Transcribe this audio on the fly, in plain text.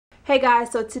Hey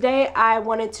guys, so today I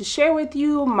wanted to share with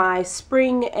you my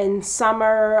spring and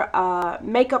summer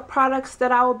makeup products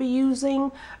that I will be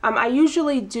using. I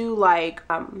usually do like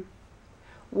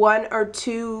one or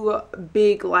two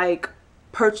big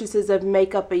purchases of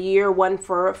makeup a year, one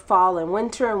for fall and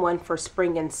winter and one for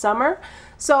spring and summer.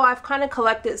 So I've kind of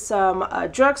collected some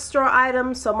drugstore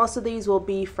items. So most of these will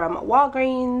be from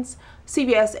Walgreens,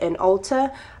 CVS, and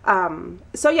Ulta.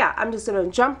 So yeah, I'm just going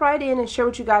to jump right in and share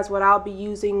with you guys what I'll be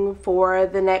using for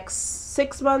the next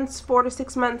 6 months, 4 to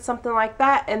 6 months, something like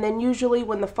that. And then usually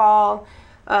when the fall,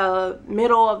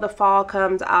 middle of the fall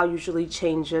comes, I'll usually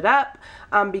change it up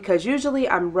because usually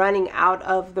I'm running out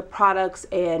of the products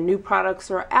and new products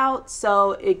are out,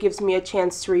 so it gives me a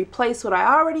chance to replace what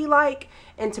I already like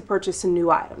and to purchase some new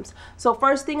items. So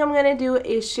first thing I'm going to do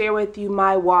is share with you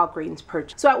my Walgreens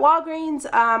purchase. So at Walgreens,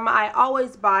 I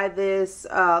always buy this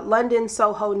London,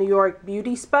 Soho, New York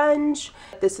beauty sponge.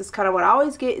 This is kind of what I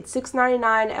always get. It's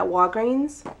 $6.99 at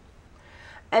Walgreens.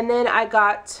 And then I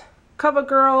got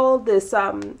CoverGirl, this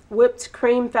whipped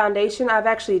cream foundation. I've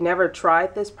actually never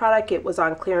tried this product. It was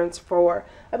on clearance for,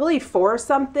 I believe, $4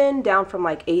 something, down from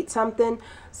like $8 something.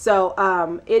 So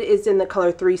it is in the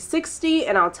color 360,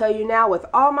 and I'll tell you now, with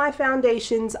all my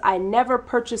foundations, I never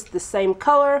purchase the same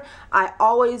color. I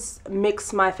always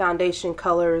mix my foundation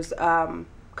colors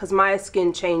because my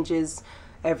skin changes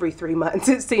every 3 months,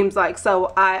 it seems like.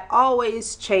 So I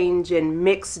always change and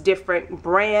mix different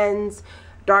brands,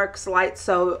 darks, lights.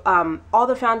 So all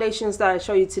the foundations that I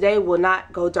show you today will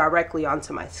not go directly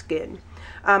onto my skin.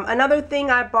 Another thing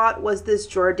I bought was this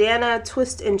Jordana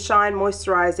Twist and Shine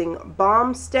Moisturizing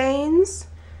Balm Stains.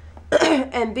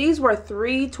 And these were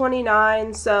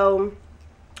 $3.29. So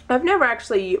I've never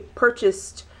actually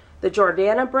purchased the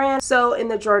Jordana brand. So in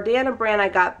the Jordana brand, I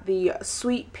got the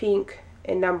Sweet Pink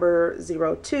in number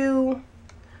 02.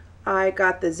 I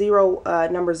got the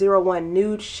number 01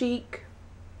 Nude Chic.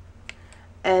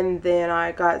 And then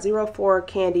I got 04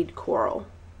 Candied Coral.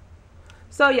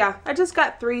 So yeah, I just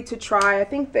got 3 to try. I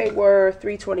think they were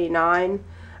 $3.29.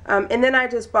 And then I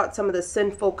just bought some of the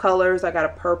Sinful colors. I got a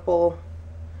purple,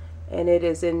 and it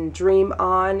is in Dream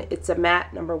On. It's a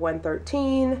matte, number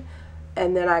 113.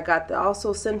 And then I got the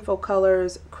also Sinful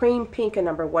colors, Cream Pink, and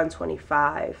number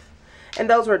 125. And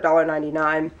those were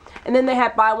 $1.99. And then they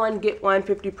had buy one, get one,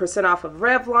 50% off of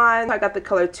Revlon. I got the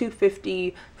color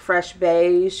 250 Fresh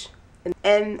Beige.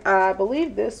 And I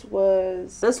believe this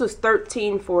was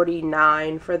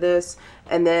 $13.49 for this,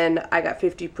 and then I got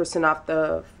 50% off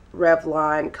the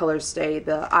Revlon Color Stay,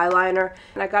 the eyeliner,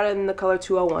 and I got it in the color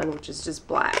 201, which is just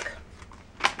black.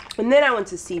 And then I went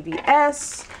to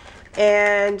CVS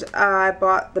and I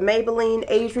bought the Maybelline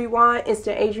Age Rewind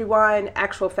Instant Age Rewind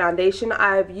Actual Foundation.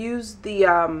 I've used the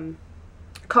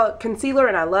concealer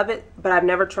and I love it, but I've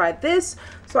never tried this,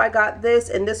 so I got this,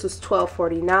 and this was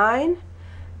 $12.49.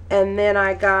 And then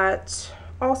I got,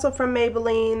 also from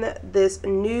Maybelline, this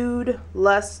Nude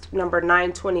Lust number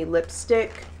 920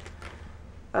 lipstick.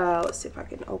 Let's see if I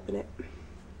can open it.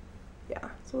 Yeah,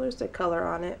 so there's the color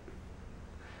on it.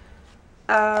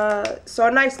 So a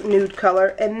nice nude color.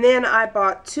 And then I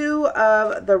bought 2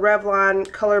 of the Revlon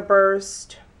Color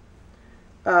Burst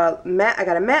matte. I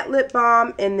got a matte lip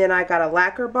balm, and then I got a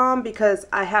lacquer balm because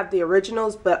I have the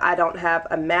originals, but I don't have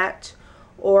a matte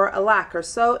or a lacquer.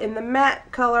 So in the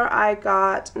matte color, I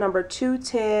got number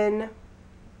 210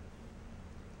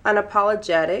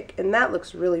 Unapologetic, and that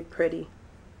looks really pretty.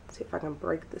 Let's see if I can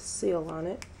break the seal on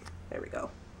it. There we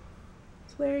go.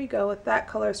 So there you go with that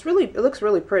color. It looks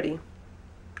really pretty.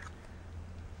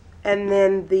 And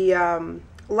then the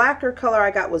lacquer color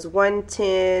I got was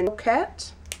 110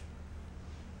 Coquette,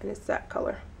 and it's that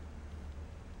color.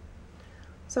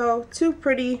 So 2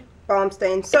 pretty balm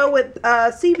stains. So with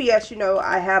CVS, you know,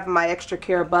 I have my extra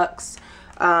care bucks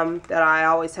that I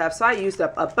always have. So I used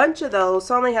up a bunch of those.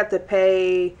 So I only had to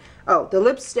pay, oh, the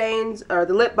lip stains, or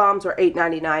the lip balms were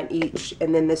 $8.99 each.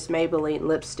 And then this Maybelline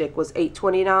lipstick was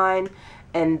 $8.29.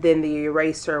 And then the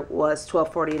eraser was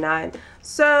 $12.49.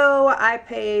 So I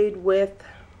paid with,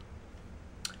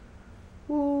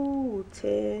 ooh,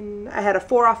 10. I had a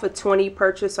 4 off of 20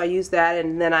 purchase, so I used that,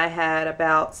 and then I had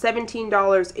about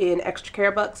 $17 in extra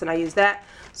care bucks, and I used that.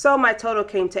 So my total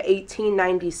came to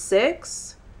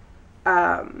 $18.96.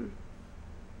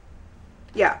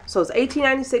 Yeah, so it's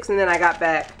 $18.96, and then I got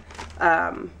back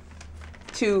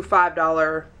 2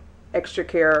 $5 extra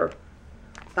care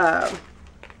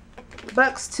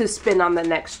bucks to spend on the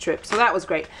next trip. So that was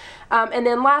great. And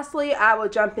then lastly, I will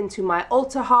jump into my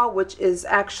Ulta haul, which is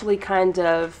actually kind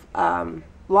of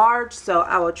large, so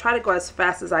I will try to go as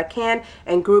fast as I can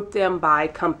and group them by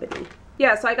company.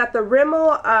 yeah, so I got the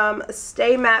Rimmel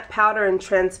Stay Matte Powder and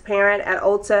Transparent at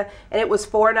Ulta, and it was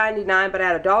 $4.99, but I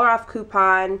had a $1 off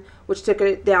coupon, which took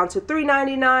it down to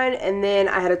 $3.99, and then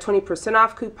I had a 20%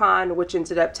 off coupon, which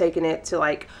ended up taking it to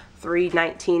like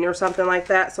 $3.19 or something like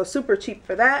that. So super cheap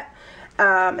for that.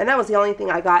 And that was the only thing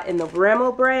I got in the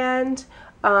Rimmel brand.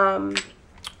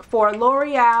 For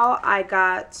L'Oreal, I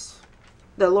got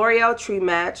the L'Oreal Tree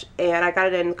Match, and I got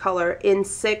it in color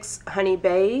N6 Honey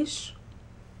Beige.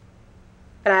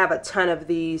 And I have a ton of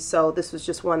these, so this was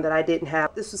just one that I didn't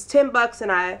have. This was 10 bucks,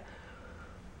 and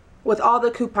with all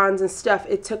the coupons and stuff,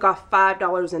 it took off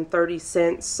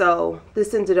 $5.30, so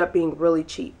this ended up being really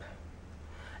cheap.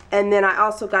 And then I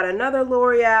also got another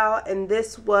L'Oreal, and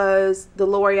this was the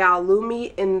L'Oreal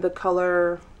Lumi in the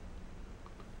color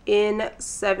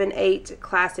N78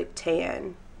 Classic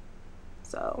Tan.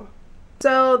 So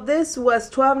this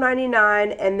was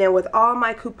 $12.99, and then with all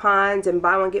my coupons and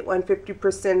buy one get one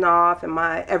 50% off and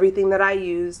my everything that I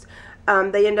used,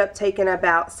 they end up taking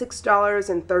about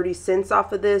 $6.30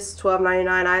 off of this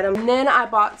 $12.99 item. And then I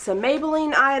bought some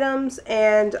Maybelline items,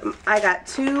 and I got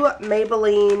two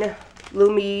Maybelline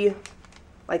Lumi,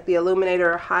 like the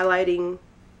illuminator highlighting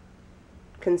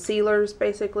concealers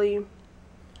basically.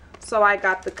 So I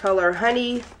got the color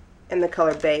Honey and the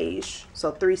color Beige,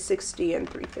 so $3.60 and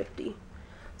 $3.50.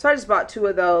 So I just bought two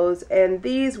of those, and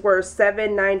these were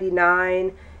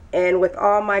 $7.99, and with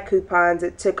all my coupons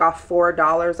it took off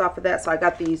 $4 off of that, so I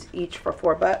got these each for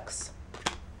 $4.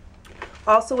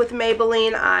 Also with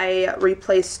Maybelline, I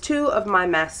replaced two of my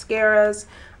mascaras.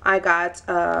 I got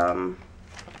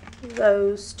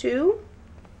those two.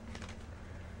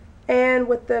 And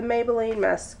with the Maybelline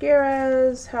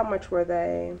mascaras, how much were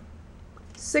they?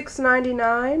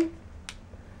 $6.99.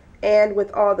 And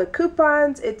with all the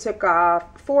coupons, it took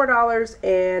off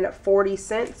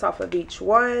 $4.40 off of each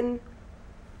one.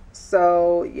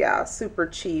 So yeah, super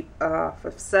cheap.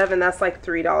 For 7, that's like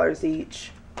 $3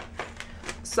 each.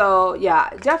 So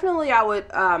yeah, definitely I would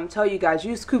tell you guys,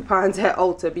 use coupons at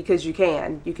Ulta, because you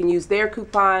can use their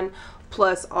coupon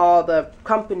plus all the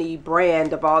company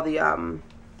brand of all the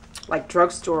like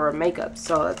drugstore makeup.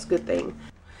 So that's a good thing.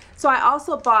 So I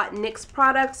also bought NYX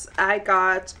products. I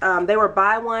got, they were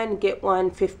buy one, get one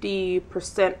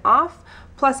 50% off.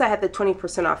 Plus I had the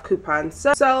 20% off coupon.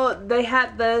 So they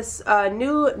had this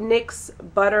new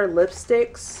NYX Butter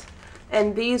Lipsticks.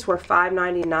 And these were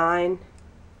 $5.99.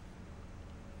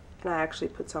 And I actually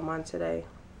put some on today.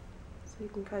 So you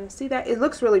can kind of see that. It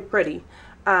looks really pretty.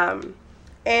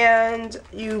 And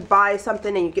you buy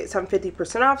something and you get some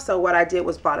 50% off. So what I did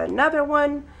was bought another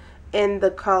one in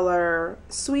the color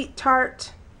Sweet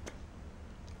Tart,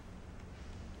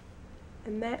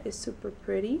 and that is super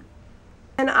pretty.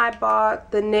 And I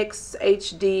bought the NYX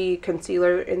HD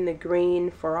concealer in the green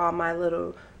for all my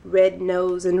little red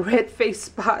nose and red face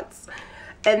spots.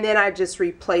 And then I just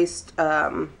replaced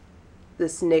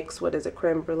this NYX, what is it,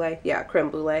 creme brulee? Yeah, creme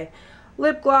brulee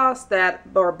lip gloss,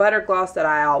 or butter gloss, that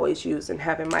I always use and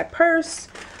have in my purse.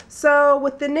 So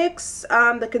with the NYX,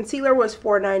 the concealer was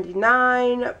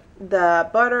 $4.99. The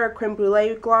butter creme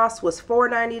brulee gloss was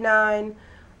 $4.99.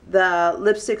 The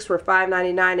lipsticks were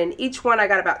 $5.99, and each one I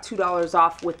got about $2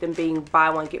 off, with them being buy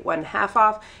one get one half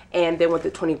off, and then with the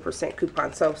 20%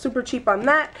 coupon. So super cheap on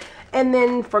that. And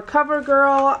then for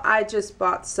CoverGirl, I just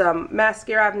bought some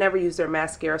mascara. I've never used their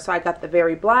mascara, so I got the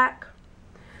Very Black,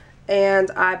 and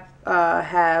I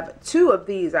have two of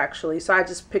these actually. So I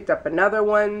just picked up another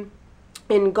one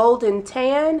in Golden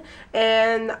Tan,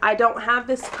 and I don't have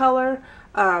this color,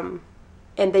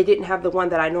 and they didn't have the one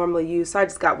that I normally use, so I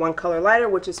just got one color lighter,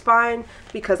 which is fine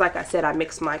because, like I said, I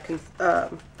mix my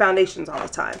foundations all the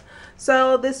time.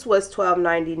 So this was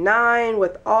 $12.99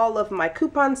 with all of my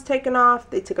coupons taken off.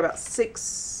 They took about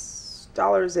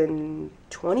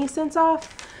 $6.20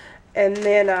 off. And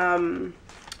then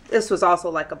this was also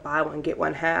like a buy one get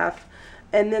one half.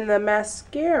 And then the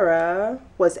mascara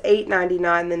was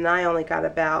 $8.99, then I only got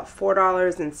about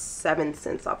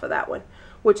 $4.07 off of that one,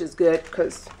 which is good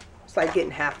because it's like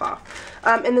getting half off.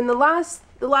 And then the last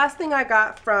thing I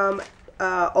got from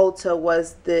Ulta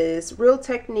was this Real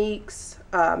Techniques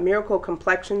Miracle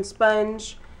Complexion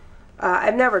Sponge.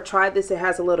 I've never tried this. It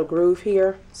has a little groove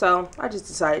here, so I just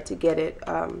decided to get it,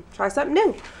 try something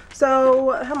new.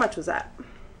 So how much was that?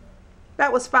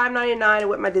 That was $5.99, and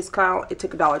with my discount, it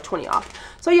took $1.20 off.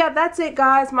 So yeah, that's it,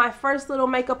 guys. My first little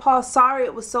makeup haul. Sorry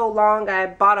it was so long. I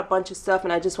bought a bunch of stuff,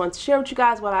 and I just wanted to share with you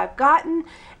guys what I've gotten.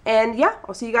 And yeah,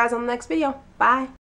 I'll see you guys on the next video. Bye.